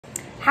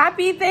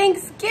Happy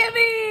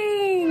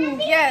Thanksgiving!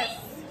 Yes.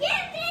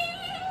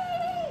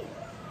 Thanksgiving!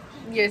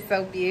 You're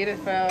so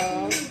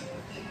beautiful.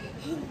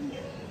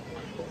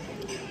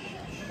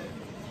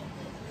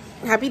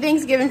 Happy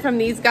Thanksgiving from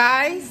these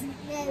guys.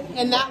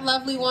 And that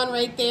lovely one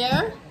right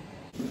there.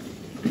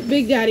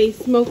 Big Daddy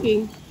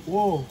smoking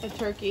a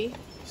turkey.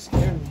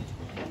 Scared me.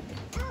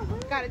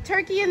 Got a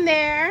turkey in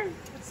there.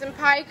 Some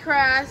pie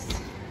crust.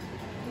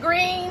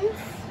 Greens.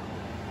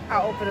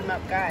 I'll open them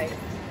up, guys.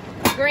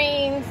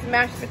 Greens,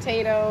 mashed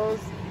potatoes,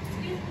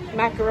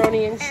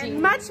 macaroni and cheese.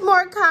 And much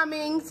more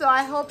coming, so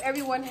I hope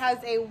everyone has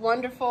a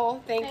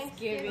wonderful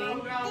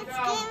Thanksgiving.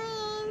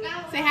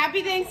 Say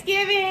Happy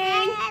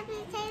Thanksgiving. Happy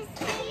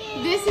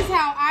Thanksgiving. This is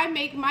how I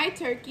make my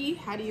turkey.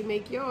 How do you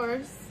make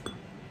yours?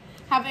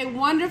 Have a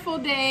wonderful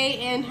day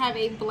and have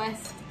a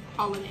blessed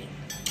holiday.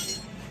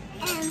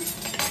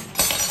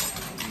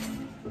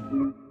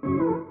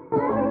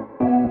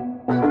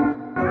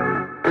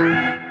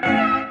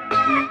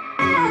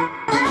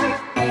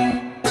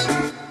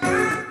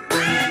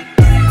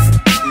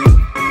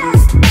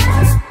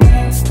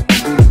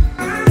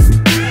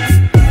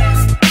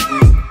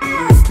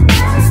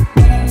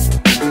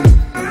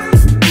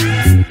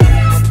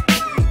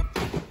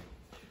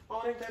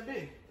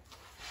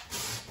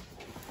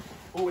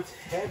 Oh, it's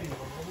heavy. Do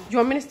you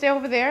want me to stay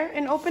over there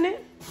and open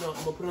it? No,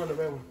 I'm gonna put it on the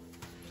red one.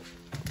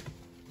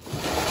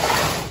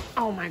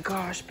 Oh my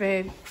gosh,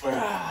 babe.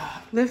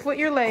 Lift with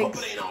your legs.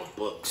 Hope it ain't all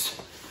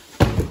books.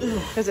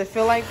 Does it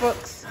feel like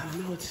books? I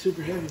don't know, it's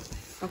super heavy.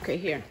 Okay,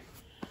 here.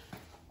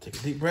 Take a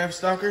deep breath,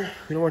 Stalker.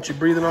 We don't want you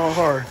breathing all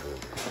hard.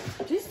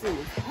 This thing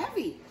is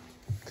heavy.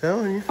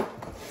 Telling you.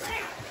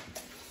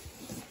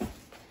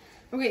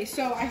 Okay,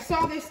 so I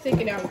saw this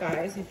sticking out,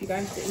 guys, if you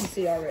guys didn't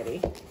see already.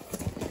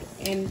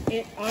 And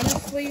it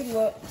honestly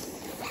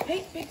looks...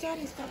 Hey, Big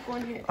Daddy, stop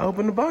going here. I'll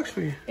open the box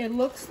for you. It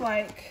looks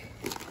like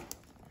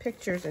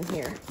pictures in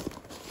here.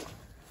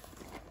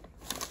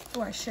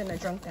 Oh, I shouldn't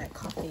have drunk that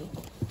coffee.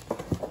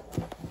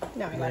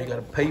 Now You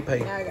gotta pay.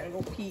 Now I gotta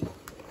go pee.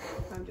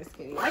 I'm just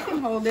kidding. I can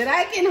hold it.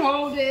 I can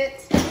hold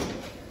it.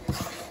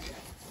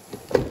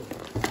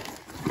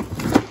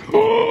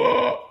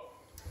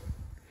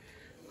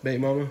 Babe,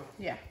 mama.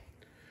 Yeah.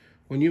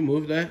 When you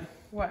moved that,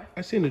 What?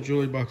 I seen the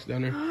jewelry box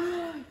down there.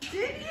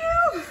 Did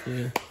you?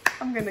 Yeah.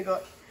 I'm gonna go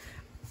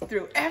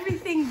through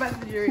everything but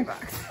the jewelry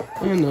box.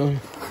 I know.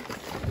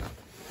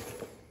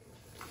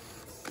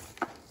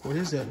 What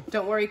is that?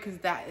 Don't worry, because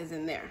that is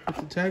in there. Put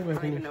the tag I back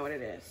don't in even there. know what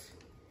it is.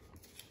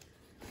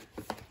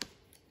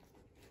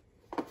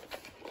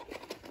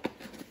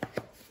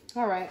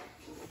 All right.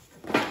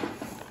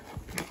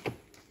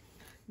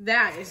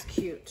 That is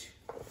cute.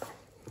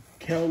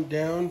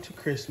 Countdown to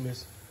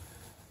Christmas.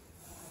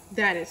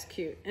 That is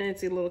cute. And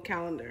it's a little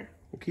calendar.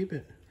 We'll keep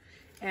it.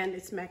 And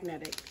it's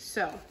magnetic.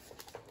 So,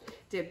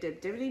 dib,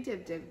 dib, dibbity,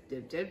 dib, dib,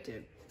 dib, dib,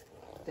 dib.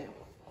 There.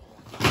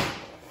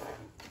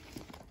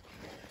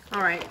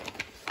 All right.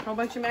 Whole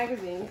bunch of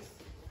magazines.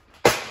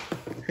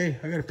 Hey,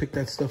 I gotta pick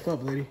that stuff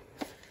up, lady.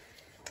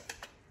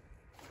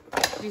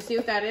 Do you see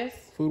what that is?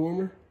 Food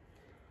warmer?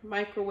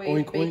 Microwave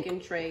Oink, bacon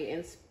tray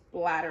and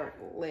splatter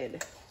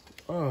lid.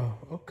 Oh,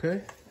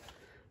 okay.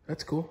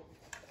 That's cool.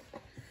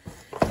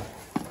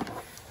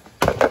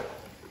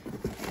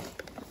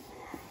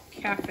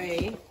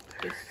 Cafe.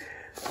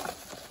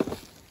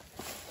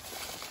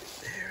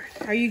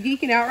 Are you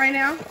geeking out right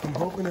now? I'm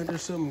hoping that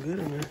there's something good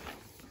in there.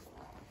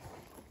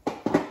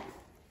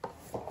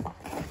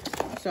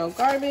 So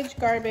garbage,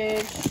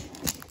 garbage.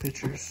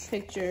 Pictures.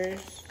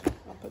 Pictures.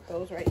 I'll put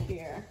those right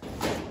here.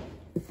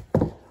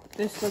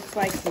 This looks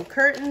like some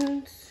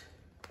curtains.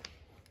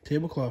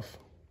 Tablecloth.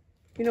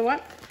 You know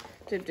what?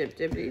 Dip, dip,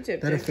 dippity,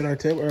 dip, That'll dip. fit our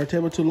table. Our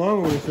table too long,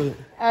 or will it fit?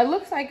 It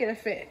looks like it'll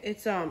fit.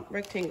 It's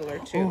rectangular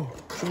too. Oh,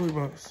 jewelry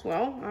box.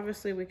 Well,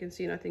 obviously we can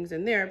see nothing's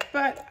in there,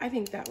 but I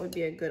think that would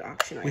be a good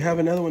auction item. We have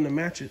another one to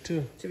match it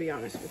too. To be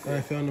honest with That I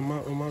you. found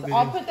on my video.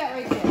 I'll put that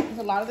right there because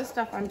a lot of the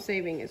stuff I'm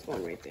saving is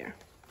going right there.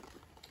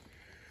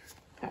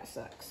 That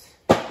sucks.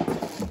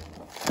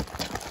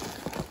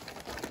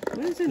 What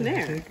is in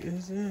there? What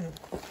is that?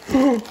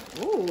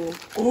 Ooh.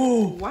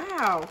 Oh,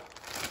 Wow.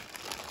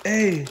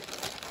 hey,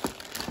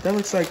 that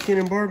looks like Ken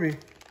and Barbie.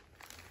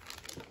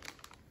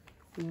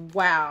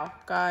 Wow,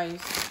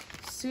 guys.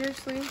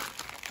 Seriously?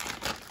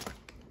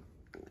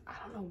 I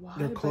don't know why.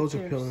 Their clothes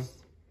but are peeling.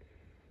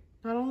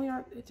 Not only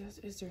are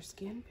is their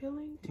skin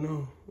peeling?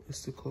 No,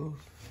 it's the clothes.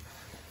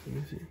 Let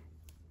me see.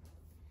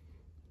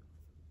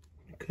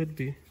 It could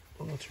be.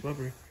 Oh, it's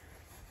rubber.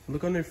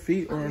 Look on their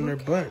feet or on their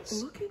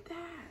butts. Look at that.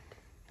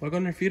 Look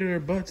on their feet or their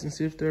butts and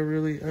see if they're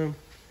really you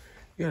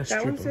gotta strip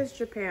That one them. says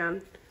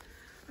Japan.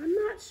 I'm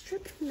not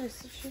stripping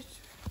this. It's just...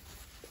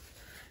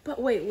 But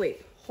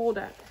wait. Hold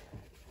up.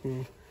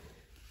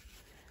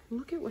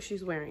 Look at what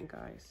she's wearing,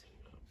 guys.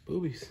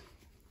 Boobies.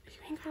 You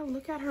ain't gotta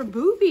look at her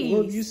boobies.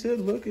 Well, you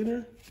said look at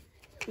her.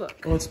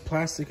 Look. Oh, it's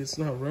plastic. It's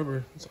not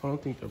rubber. I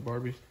don't think they're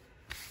Barbies.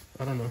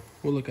 I don't know.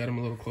 We'll look at them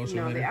a little closer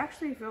No, later. they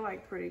actually feel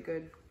like pretty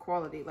good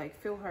quality. Like,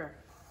 feel her.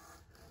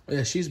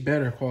 Yeah, she's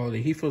better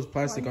quality. He feels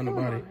plastic on the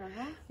body. On her,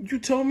 huh? You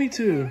told me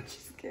to.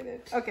 Just kidding.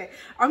 Okay,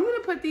 I'm gonna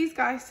put these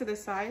guys to the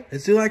side.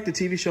 It's still like the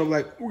TV show.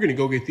 Like, we're gonna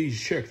go get these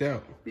checked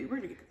out. We're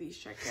gonna get these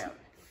checked out.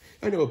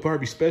 I know a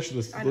Barbie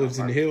specialist lives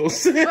in the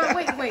hills.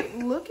 But wait.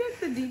 Look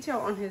at the detail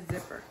on his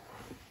zipper.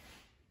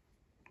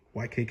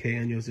 YKK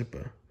on your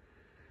zipper.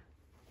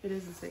 It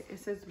doesn't say. It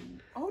says.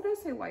 Oh, it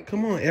does say YKK.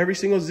 Come on, every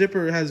single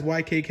zipper has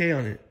YKK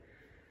on it.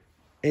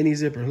 Any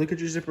zipper. Look at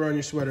your zipper on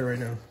your sweater right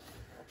now.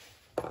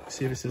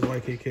 See if it says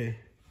YKK.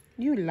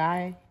 You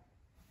lie.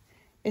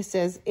 It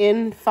says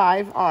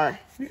N5R.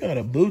 You got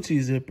a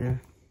booty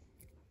zipper.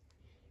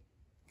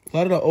 A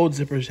lot of the old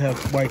zippers have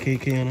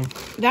YKK on them.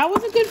 That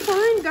was a good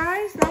find,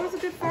 guys. That was a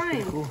good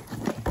find. Cool.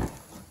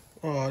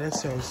 Oh, that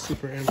sounds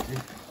super empty.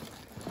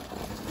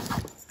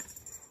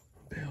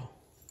 Bill.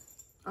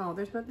 Oh,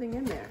 there's nothing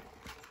in there.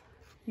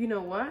 You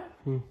know what?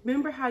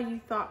 Remember how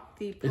you thought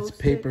the post-it? It's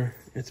paper.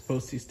 It's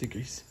posty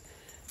stickers.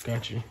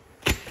 Got you.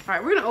 All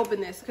right, we're going to open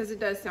this because it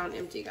does sound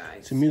empty, guys.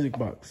 It's a music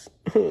box.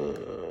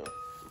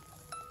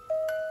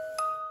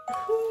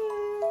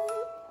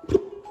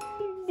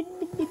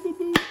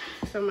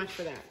 So much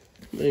for that.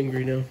 I'm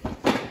angry now.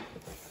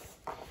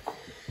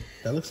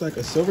 That looks like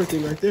a silver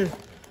thing right there.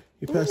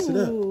 You passed it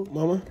up,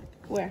 Mama.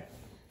 Where?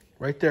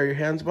 Right there, your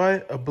hands by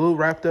it. A blue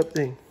wrapped up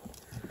thing.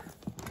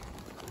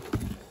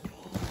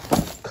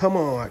 Come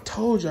on, I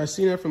told you. I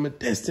seen that from a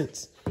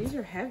distance. These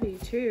are heavy,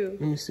 too.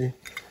 Let me see.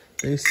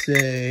 They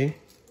say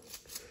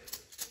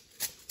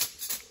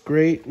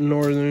Great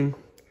Northern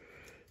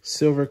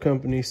Silver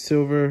Company.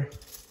 Silver.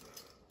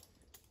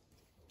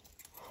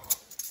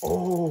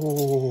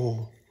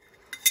 Oh.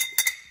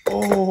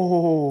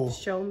 Oh.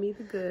 Show me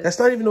the good. That's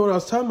not even the one I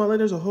was talking about. Like,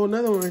 there's a whole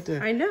nother one right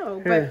there. I know,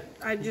 Here.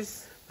 but I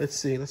just... Let's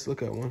see. Let's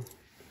look at one.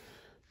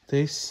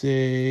 They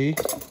say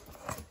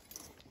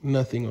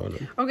nothing on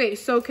them. Okay,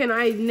 so can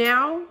I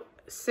now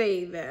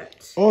say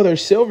that? Oh, they're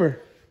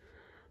silver.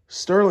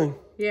 Sterling.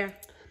 Yeah.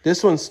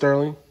 This one's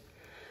sterling.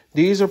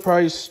 These are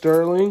probably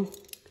sterling.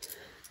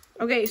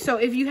 Okay, so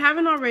if you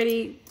haven't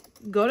already,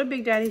 go to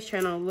Big Daddy's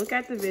channel. Look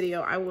at the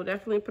video. I will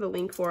definitely put a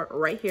link for it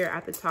right here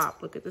at the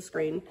top. Look at the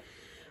screen.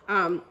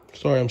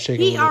 Sorry, I'm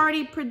shaking. He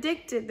already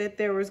predicted that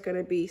there was going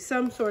to be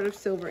some sort of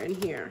silver in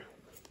here.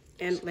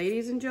 And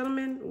ladies and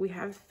gentlemen, we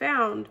have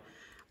found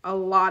a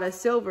lot of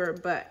silver,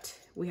 but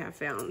we have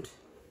found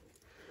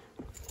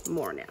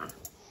more now.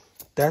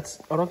 I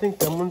don't think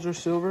them ones are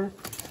silver,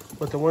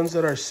 but the ones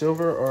that are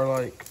silver are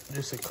like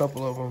just a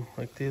couple of them,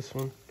 like this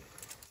one.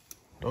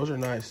 Those are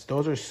nice.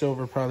 Those are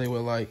silver, probably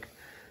with like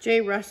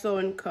J. Russell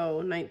and Co.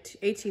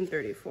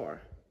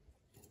 1834.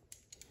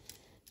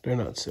 They're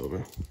not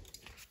silver.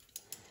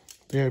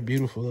 They are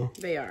beautiful though.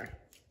 They are.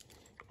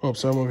 Oh,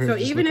 so I'm over here. So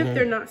just even if looking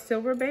they're at not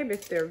silver, babe,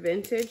 if they're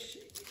vintage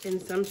in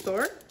some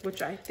sort,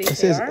 which I think it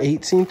says they are,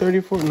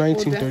 1834, we'll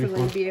 1934.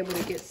 definitely be able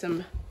to get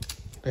some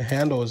The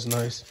handle is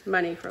nice.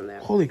 money from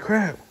them. Holy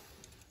crap.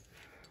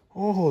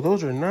 Oh,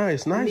 those are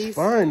nice. Nice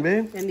find,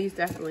 babe. And these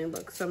definitely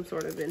look some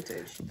sort of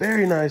vintage.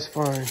 Very nice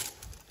find.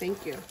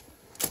 Thank you.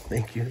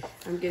 Thank you.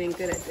 I'm getting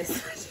good at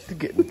this.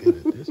 Getting good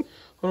at this.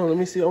 Hold on, let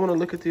me see. I want to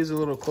look at these a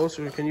little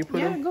closer. Can you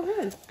put them? Yeah, go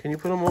ahead. Can you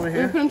put them over You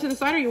here? want to put them to the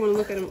side or you want to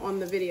look at them on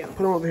the video? Put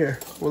them over here.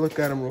 We'll look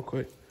at them real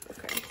quick.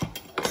 Okay.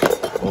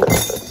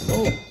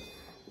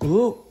 Oh.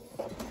 Ooh.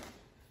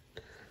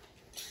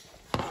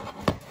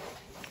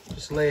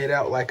 Just lay it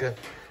out like a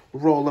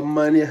roll of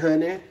money,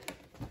 honey.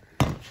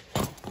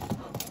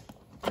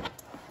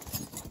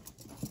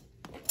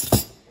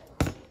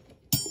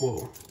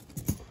 Whoa.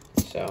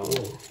 So,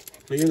 Whoa.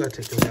 No, you gotta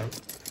take those out.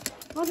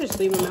 I'll just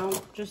leave them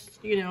out,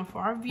 just, you know, for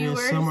our viewers.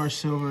 Yeah, some are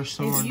silver,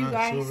 some are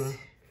not silver.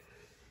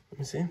 Let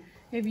me see.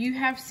 If you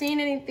have seen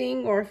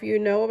anything or if you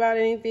know about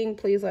anything,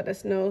 please let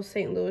us know.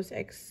 St. Louis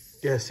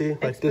Yeah, see?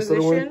 Like this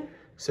little one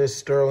says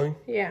sterling.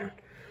 Yeah.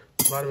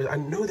 A lot of it. I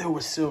knew there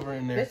was silver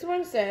in there. This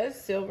one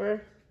says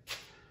silver,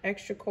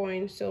 extra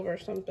coin, silver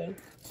something.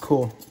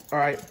 Cool. All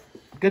right.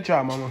 Good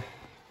job, Mama.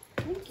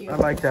 Thank you. I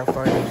like that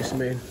find you just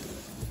made.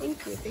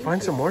 Thank you.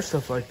 Find some more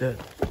stuff like that.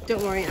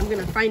 Don't worry, I'm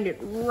going to find it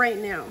right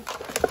now.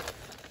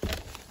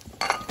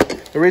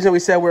 The reason we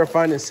said we were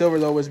finding silver,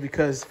 though, was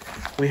because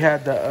we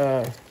had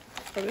the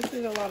Oh, this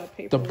is a lot of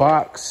paper. the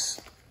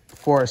box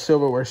for a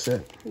silverware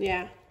set.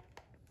 Yeah.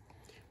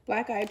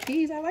 Black eyed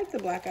peas. I like the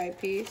black eyed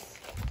peas.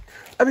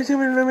 I mean,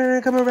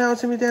 come around,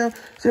 sit me down,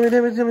 sit me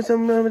down, sit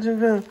me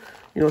down.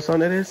 You know what song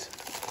that is?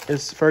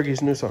 It's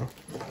Fergie's new song.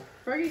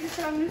 Fergie just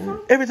got a new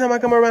song? Every time I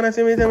come around, I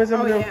sit me down, sit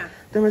me down. Yeah.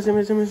 I I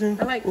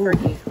like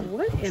Fergie.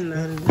 What in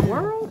the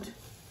world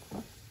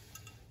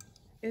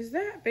is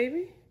that,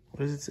 baby? What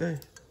does it say?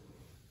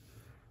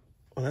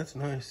 Oh, that's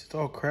nice. It's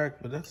all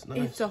cracked, but that's nice.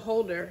 It's a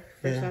holder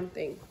for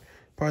something.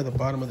 Probably the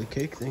bottom of the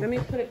cake thing. Let me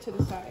put it to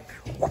the side.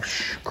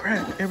 Whoosh,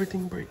 crack.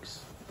 Everything breaks.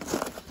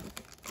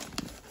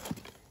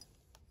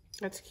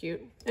 That's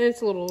cute. And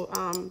it's a little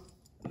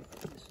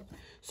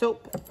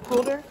soap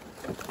holder.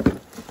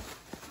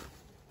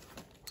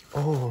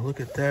 Oh, look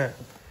at that.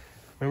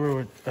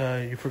 Remember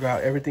what you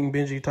forgot everything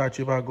Benji taught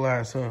you about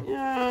glass, huh?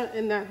 Yeah,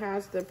 and that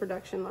has the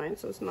production line,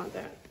 so it's not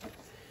that.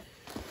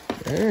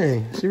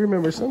 Hey, she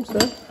remembers some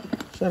stuff.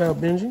 Shout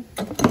out, Benji.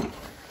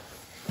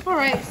 All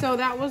right, so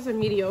that was a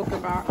mediocre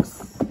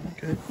box.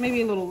 Okay.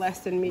 Maybe a little less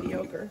than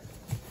mediocre.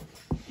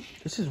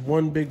 This is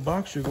one big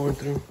box you're going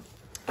through.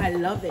 I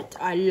love it.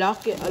 I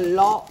like it a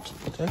lot.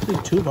 It's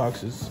actually 2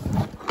 boxes.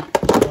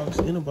 A box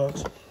in a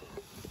box.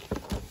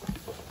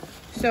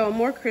 So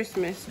more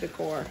Christmas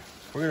decor.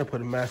 We're gonna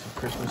put a massive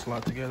Christmas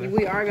lot together.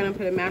 We are gonna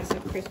put a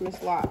massive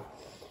Christmas lot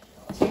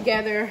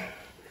together.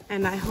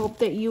 And I hope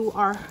that you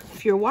are,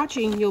 if you're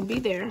watching, you'll be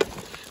there.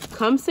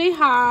 Come say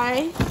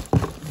hi.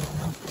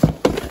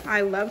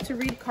 I love to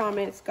read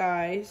comments,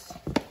 guys.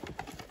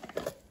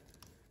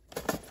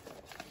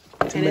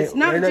 And it's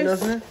not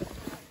just...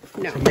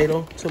 No.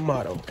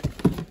 Tomato.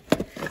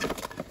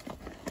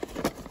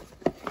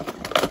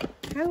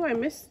 How do I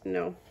miss?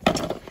 No.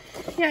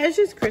 Yeah, it's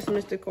just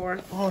Christmas decor.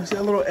 Oh, is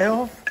that a little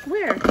elf?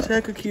 Where?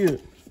 Check her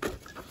cute.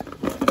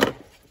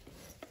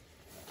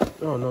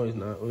 Oh, no, he's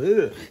not.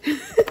 Ugh.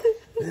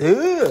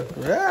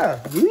 Yeah.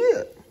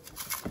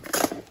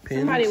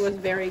 Somebody was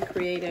very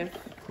creative.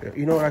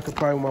 You know what? I could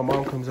probably, when my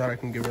mom comes out, I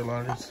can give her a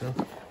lot of this stuff.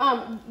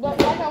 But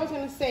like I was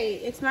gonna say,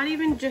 it's not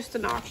even just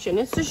an auction.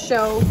 It's a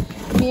show.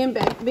 Me and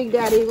Big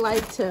Daddy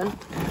like to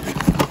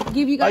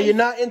give you guys. Are you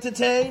not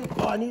entertained?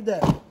 Oh, I need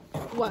that.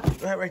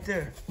 What? Right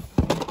there.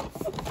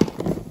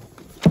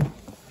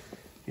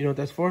 You know what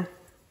that's for?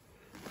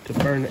 To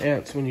burn the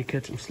ants when you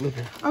catch them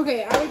slipping.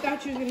 Okay, I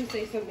thought you were gonna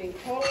say something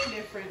totally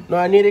different. No,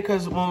 I need it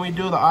because when we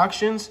do the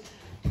auctions,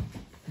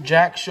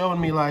 Jack showed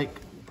me like.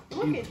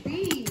 Look at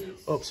these.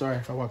 Oh,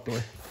 sorry, I walked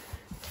away.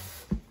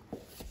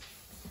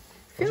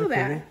 Feel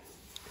that? Pretty.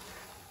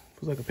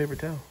 Feels like a paper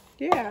towel.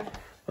 Yeah.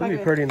 That'd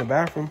be pretty in the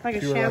bathroom. Like a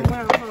if you were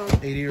ShamWow, huh?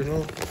 80 years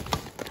old.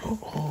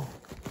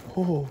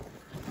 Oh.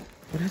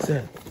 What is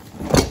that?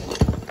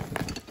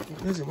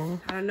 What is it, Mama?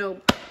 I don't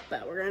know,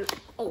 but we're gonna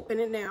open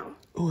it now.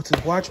 Oh, it's a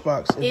watch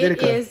box.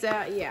 It is,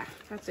 yeah,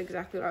 that's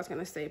exactly what I was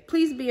gonna say.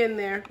 Please be in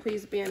there.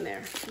 Please be in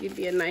there. You'd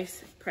be a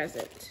nice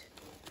present.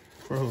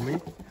 For who, me?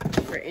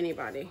 For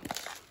anybody.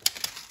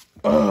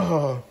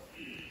 Oh,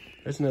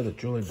 there's another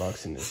jewelry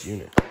box in this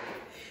unit.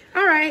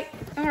 All right.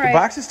 The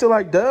box is still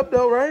like dub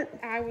though, right?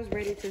 I was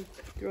ready to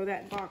throw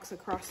that box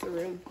across the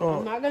room. Oh,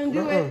 I'm not gonna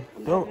do it.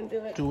 I'm not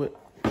gonna do it.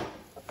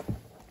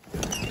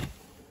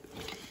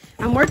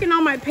 I'm working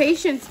on my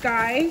patience,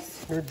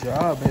 guys. Good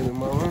job, baby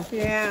mama.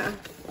 Yeah.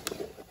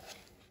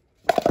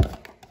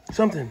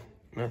 Something.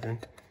 Nothing.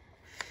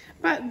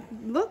 But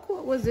look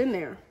what was in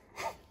there.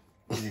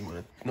 You want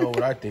to know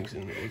what I think's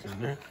in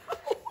there?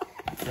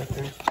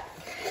 Nothing.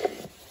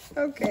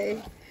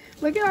 Okay.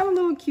 Look at all the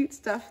little cute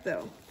stuff,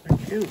 though. They're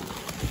cute.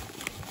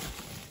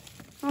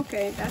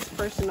 Okay, that's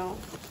personal.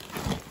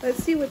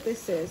 Let's see what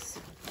this is.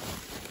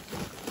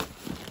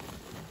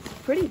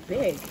 Pretty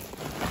big.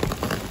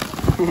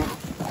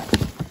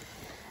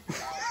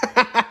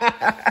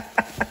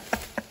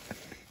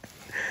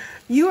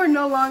 You are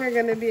no longer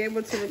going to be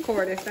able to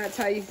record if that's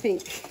how you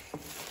think.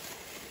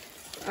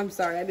 I'm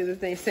sorry, I did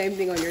the same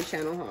thing on your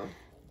channel, huh?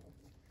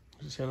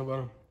 What's the channel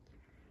bottom?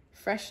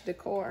 Fresh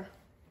decor.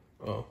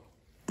 Oh.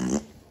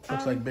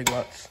 Looks like Big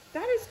Lots.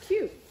 That is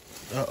cute.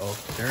 Uh-oh.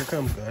 There it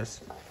comes,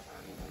 guys.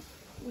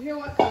 Here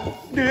what comes.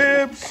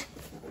 Dibs!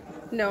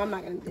 No, I'm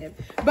not going to dib.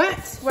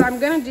 But what I'm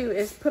going to do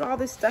is put all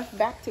this stuff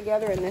back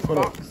together in this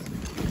box.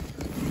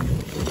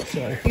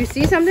 Sorry. You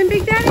see something,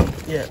 Big Daddy?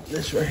 Yeah,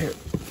 this right here.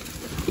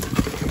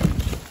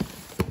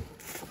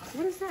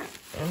 What is that?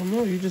 I don't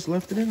know. You just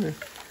left it in there.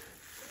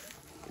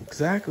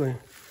 Exactly.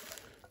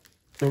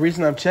 The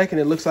reason I'm checking,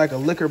 it looks like a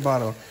liquor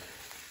bottle.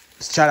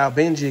 Shout out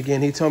Benji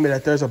again. He told me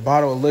that there's a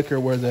bottle of liquor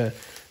where the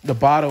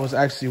bottle is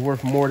actually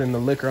worth more than the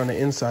liquor on the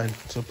inside.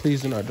 So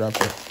please do not drop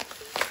that.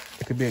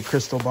 It could be a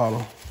crystal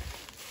bottle.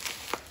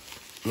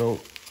 No.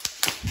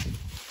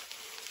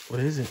 What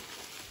is it?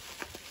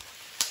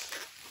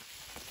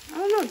 I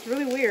don't know. It's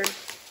really weird.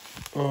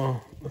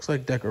 Oh, looks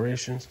like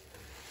decorations.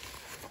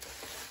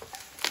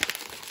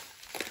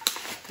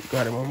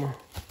 Got it, Mama.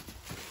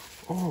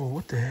 Oh,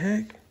 what the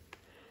heck?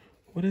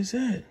 What is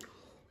that?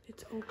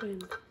 It's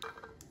open.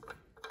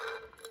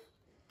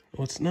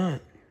 Oh, it's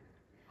not.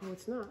 Oh,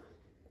 it's not.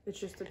 It's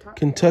just the top.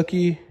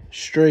 Kentucky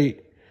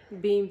Straight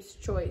Beam's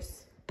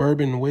Choice.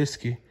 Bourbon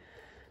Whiskey.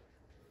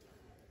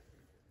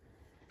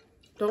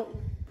 Don't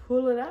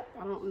pull it up.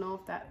 I don't know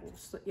if that will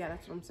slip. Yeah,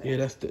 that's what I'm saying.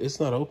 Yeah, it's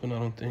not open, I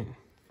don't think.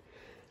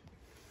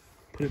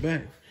 Put it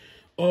back.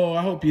 Oh,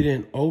 I hope you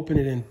didn't open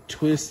it and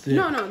twist it.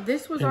 No,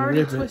 this was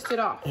already twisted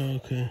off.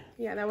 Okay.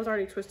 Yeah, that was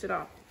already twisted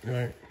off.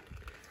 Right.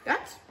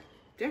 That's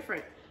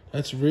different.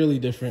 That's really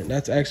different.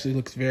 That actually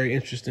looks very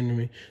interesting to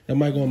me. That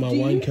might go on my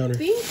wine counter.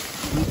 Do you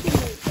think you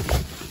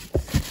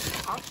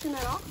can auction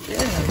that off?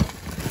 Yeah.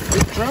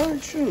 Get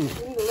drunk, shoot.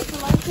 You need a liquor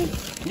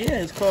license?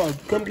 Yeah, it's called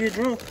Come Get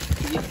Drunk.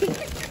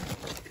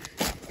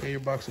 Okay, your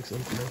box looks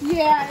empty now.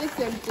 Yeah, it's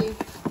empty.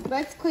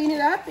 Let's clean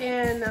it up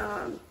and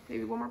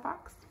maybe one more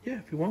box. Yeah,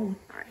 if you want one.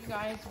 All right,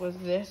 guys, was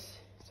this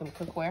some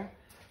cookware?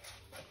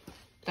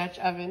 Dutch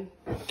oven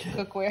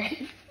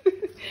cookware.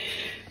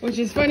 Which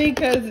is funny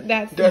because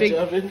that's Dutch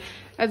oven.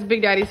 That's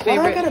Big Daddy's Why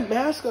favorite. I got a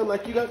mask on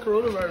like you got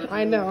coronavirus?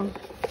 I know.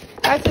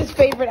 That's his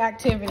favorite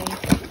activity.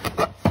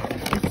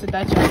 It's the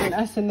Dutch oven,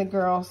 us and the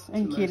girls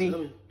and Nice Kitty.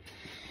 oven.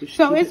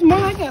 So it's more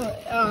like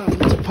a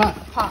It's a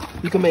pot. pot.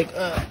 You can make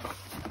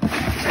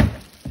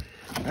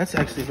that's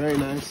actually very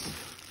nice.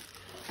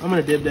 I'm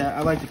gonna dip that.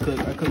 I like to cook.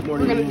 I cook more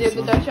We're than gonna you, dip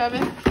the so- Dutch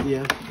oven.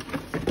 Yeah.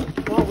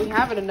 Well, we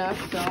have it enough,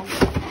 so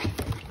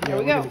there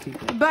we we're go. gonna keep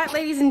that. But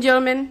ladies and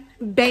gentlemen,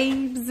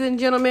 babes and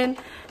gentlemen,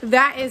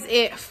 that is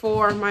it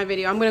for my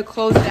video. I'm gonna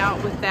close it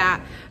out with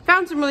that.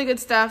 Found some really good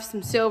stuff,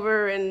 some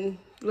silver and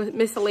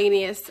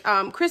miscellaneous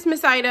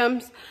Christmas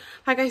items.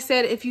 Like I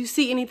said, if you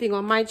see anything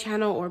on my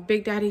channel or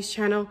Big Daddy's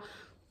channel,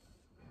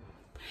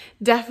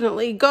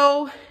 definitely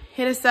go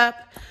hit us up.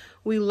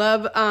 We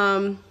love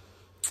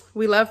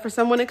for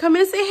someone to come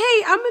in and say,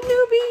 hey, I'm a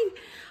newbie.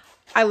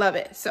 I love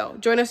it. So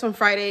join us on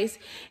Fridays.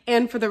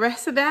 And for the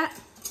rest of that,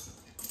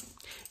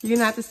 you're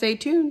gonna have to stay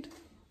tuned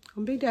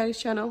on Big Daddy's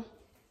channel.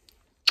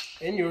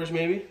 And yours,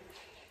 maybe.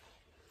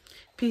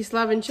 Peace,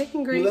 love, and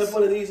chicken grease. You left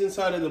one of these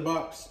inside of the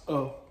box.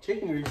 Oh,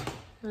 chicken grease.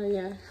 Oh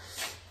yeah.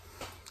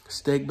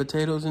 Steak,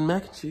 potatoes, and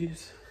mac and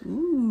cheese.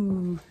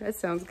 Ooh, that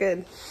sounds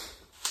good.